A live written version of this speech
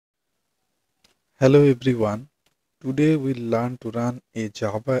Hello everyone. Today we'll learn to run a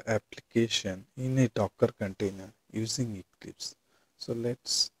Java application in a Docker container using Eclipse. So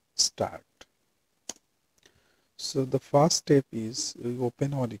let's start. So the first step is we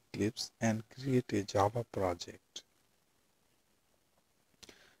open our Eclipse and create a Java project.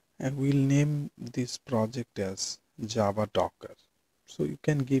 And we'll name this project as Java Docker. So you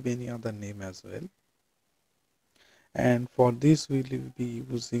can give any other name as well. And for this we'll be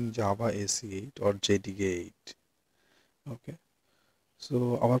using Java AC8 or JDK 8. Okay.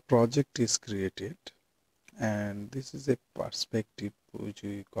 So our project is created, and this is a perspective which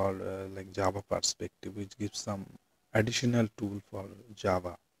we call like Java perspective, which gives some additional tool for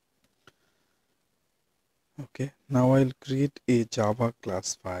Java. Okay, now I'll create a Java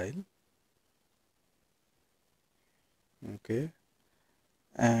class file. Okay,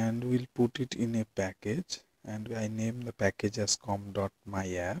 and we'll put it in a package, and I name the package as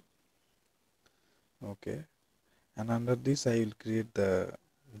com.myapp. Okay, and under this I will create the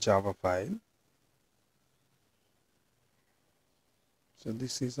Java file. So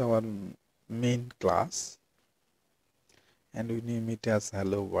this is our main class, and we name it as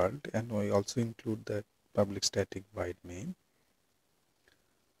hello world, and we also include the public static void main.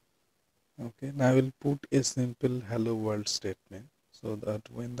 Okay, now I will put a simple hello world statement so that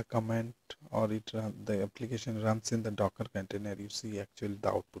when the command or the application runs in the Docker container, you see actually the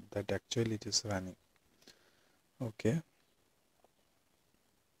output that actually it is running. Okay,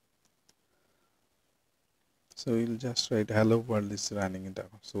 so we'll just write hello world is running in the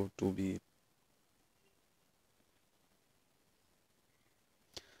so to be.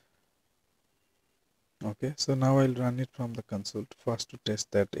 Okay, so now I'll run it from the console first to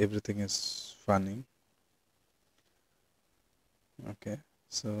test that everything is running. Okay,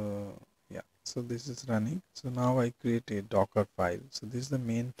 so yeah, so this is running. So now I create a Docker file. So this is the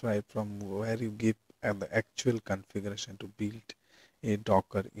main file from where you give the actual configuration to build a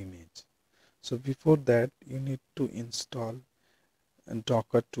Docker image. So before that you need to install a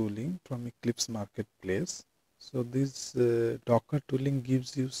Docker tooling from Eclipse Marketplace. So this Docker tooling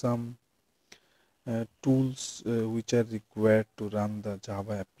gives you some tools which are required to run the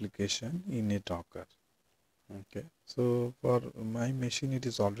Java application in a Docker. Okay, so for my machine it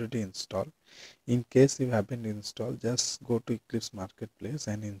is already installed. In case you haven't installed, just go to Eclipse Marketplace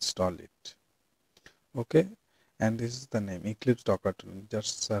and install it. Okay, and this is the name Eclipse Docker Tooling.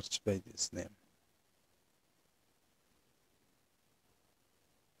 Just search by this name.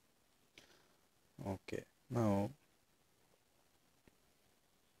 Okay, now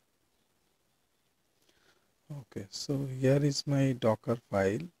okay, so here is my Docker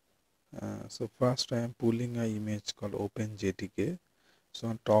file. So first I am pulling an image called OpenJDK. So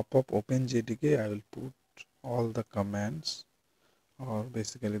on top of OpenJDK I will put all the commands, or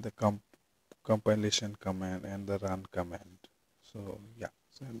basically the compilation command and the run command. So yeah,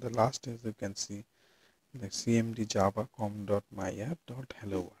 so in the last as you can see the cmd java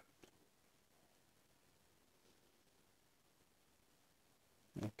com.myapp.hello world.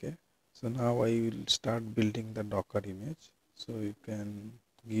 Okay, so now I will start building the Docker image. So you can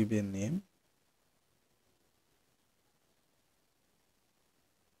give a name.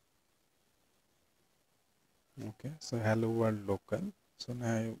 Okay, so hello world local. So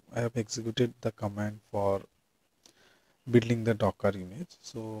now I have executed the command for building the Docker image.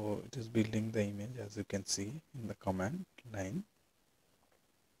 So it is building the image as you can see in the command line.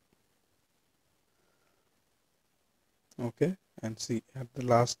 Okay, and see at the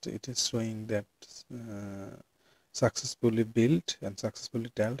last it is showing that successfully built and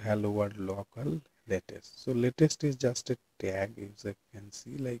successfully told hello world local latest. So latest is just a tag, as you can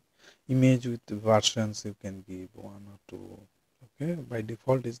see, like image with versions you can give 1 or 2. Okay, by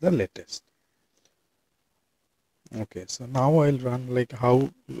default is the latest. Okay, so now I'll run like how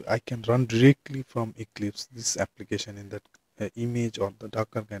I can run directly from Eclipse this application in that image or the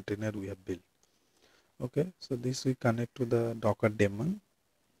Docker container we have built. Okay, so this we connect to the Docker daemon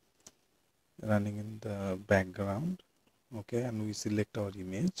running in the background. Okay, and we select our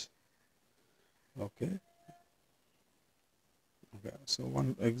image. Okay, okay, so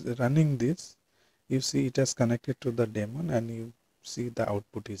running this, you see it has connected to the daemon and you see the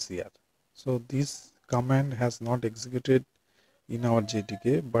output is here. So this command has not executed in our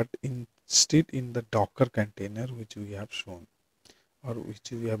JDK, but instead in the Docker container which we have shown or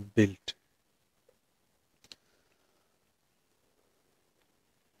which we have built.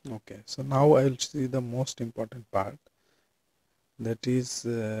 Okay, so now I will see the most important part, that is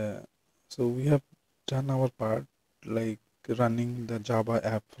so we have done our part like running the Java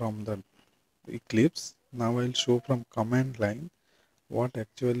app from the Eclipse. Now I'll show from command line what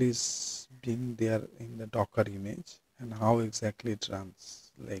actually is being there in the Docker image and how exactly it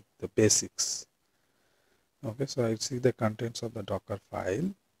runs, like the basics. Okay, so I see the contents of the Docker file.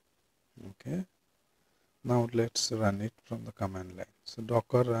 Okay, now let's run it from the command line. So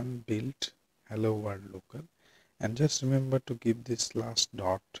docker run build hello world local, and just remember to give this last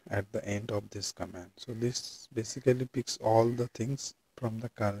dot at the end of this command. So this basically picks all the things from the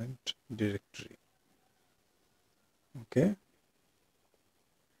current directory. Okay.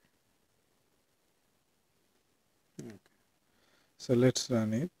 So let's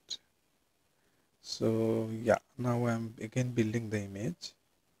run it. So yeah, now I'm again building the image.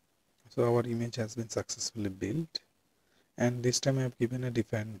 So our image has been successfully built, and this time I have given a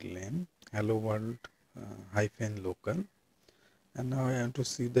different name, hello world hyphen local. And now I have to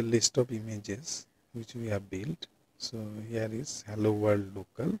see the list of images which we have built. So here is hello world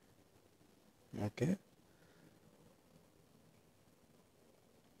local. Okay.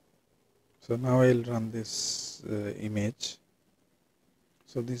 So now I'll run this image.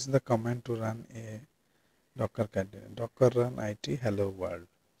 So this is the command to run a Docker container. Docker run it hello world.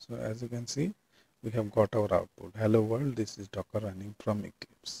 So as you can see, we have got our output. Hello world, this is Docker running from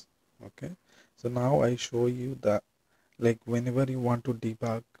Eclipse. Okay. So now I show you the, like whenever you want to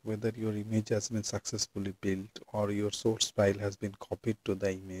debug whether your image has been successfully built or your source file has been copied to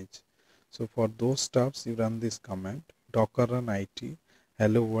the image. So for those stuffs, you run this command, docker run it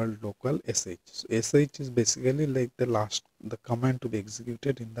hello world local sh. So sh is basically like the command to be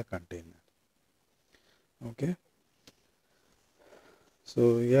executed in the container. Okay.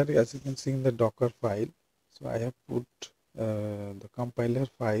 So here, as you can see in the Docker file, so I have put the compiler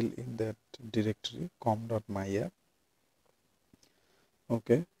file in that directory com.myapp.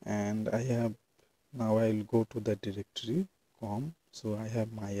 Okay, and I have, now I will go to the directory com. So I have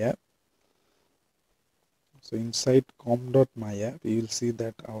myapp. So inside com.myapp, you will see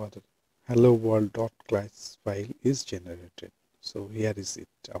that our hello world.class file is generated. So here is it,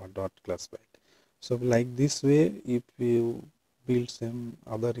 our .class file. So like this way, if you build some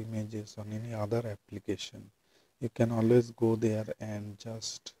other images on any other application, you can always go there and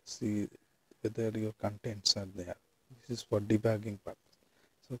just see whether your contents are there. This is for debugging purpose.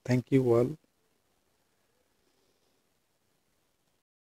 So thank you all.